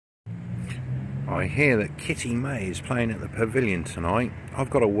I hear that Kitty May is playing at the Pavillion tonight. I've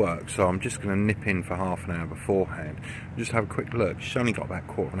got to work, so I'm just going to nip in for half an hour beforehand. Just have a quick look. She's only got about a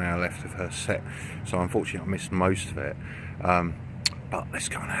quarter of an hour left of her set, so unfortunately I missed most of it. But let's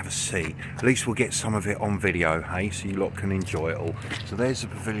go and have a see. At least we'll get some of it on video, hey, so you lot can enjoy it all. So there's the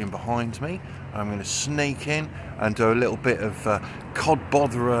Pavillion behind me. I'm going to sneak in and do a little bit of cod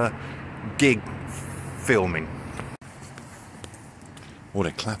botherer gig filming. Oh,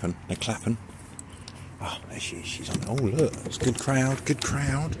 they're clapping, they're clapping. Oh, there she is, she's on. Oh, look, it's a good crowd, good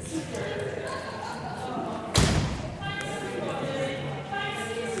crowd.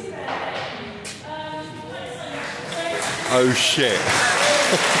 Oh, shit.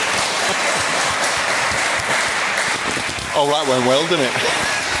 Oh, that went well, didn't it?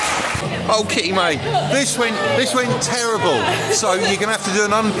 Oh, Kitty May, this went terrible. So you're going to have to do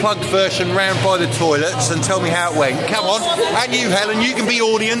an unplugged version round by the toilets and tell me how it went. Come on. And you, Helen, you can be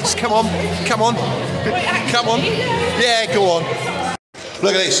audience. Come on. Come on. Come on. Yeah, go on.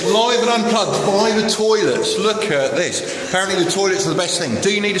 Look at this. Live and unplugged by the toilets. Look at this. Apparently the toilets are the best thing.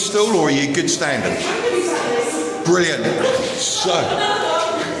 Do you need a stool or are you good standing? Brilliant. So,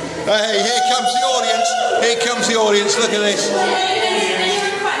 hey, here comes the audience. Here comes the audience. Look at this.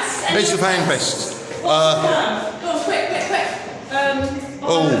 It's the fan fest. Quick.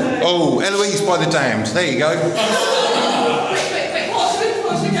 Oh, Eloise by the dams. There you go. Quick. What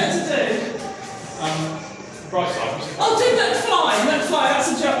should we get to do? Right side. I'll do McFly. That's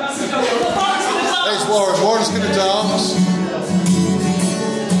a joke. There's Warren. Warren's going to dance.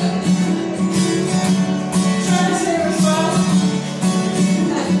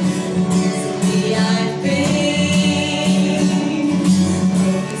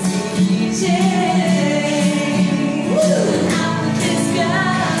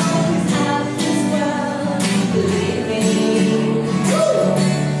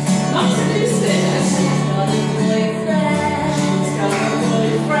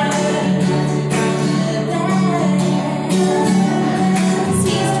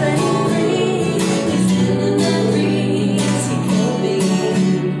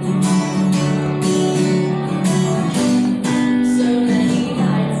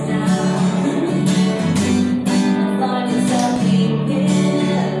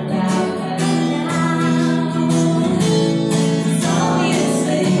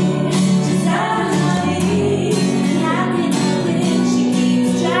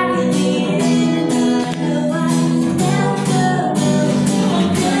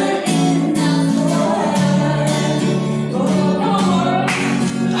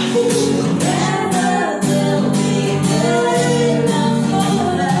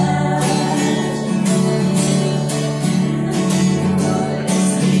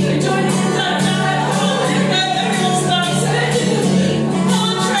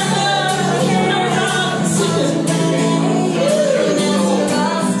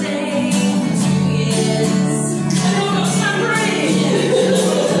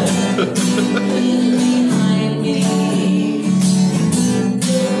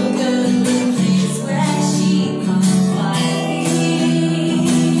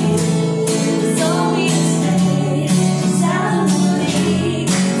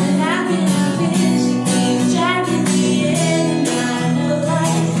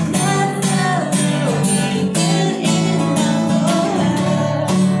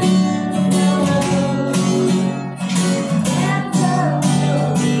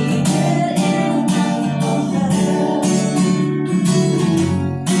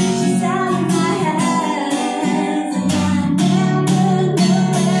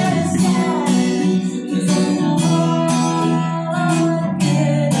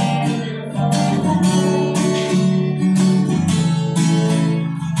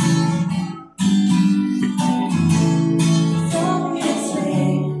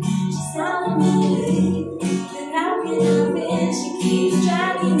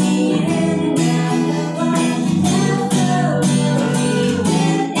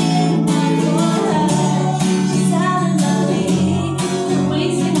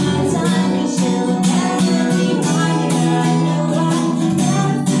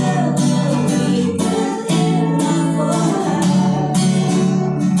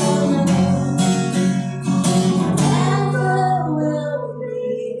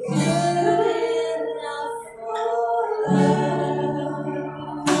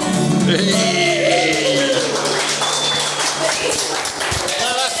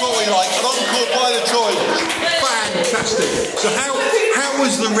 Fantastic. So how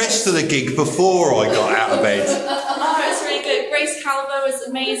was the rest of the gig before I got out of bed? Oh, it was really good. Grace Calver was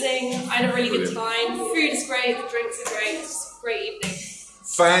amazing. I had a really good time. Food is great, the drinks are great. It's a great evening.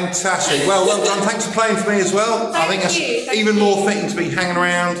 Fantastic. Well done. Thanks for playing for me as well. I think that's even more fitting to be hanging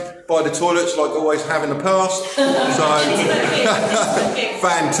around by the toilets like I always have in the past. So,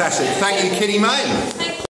 fantastic. Thank you, Kitty May.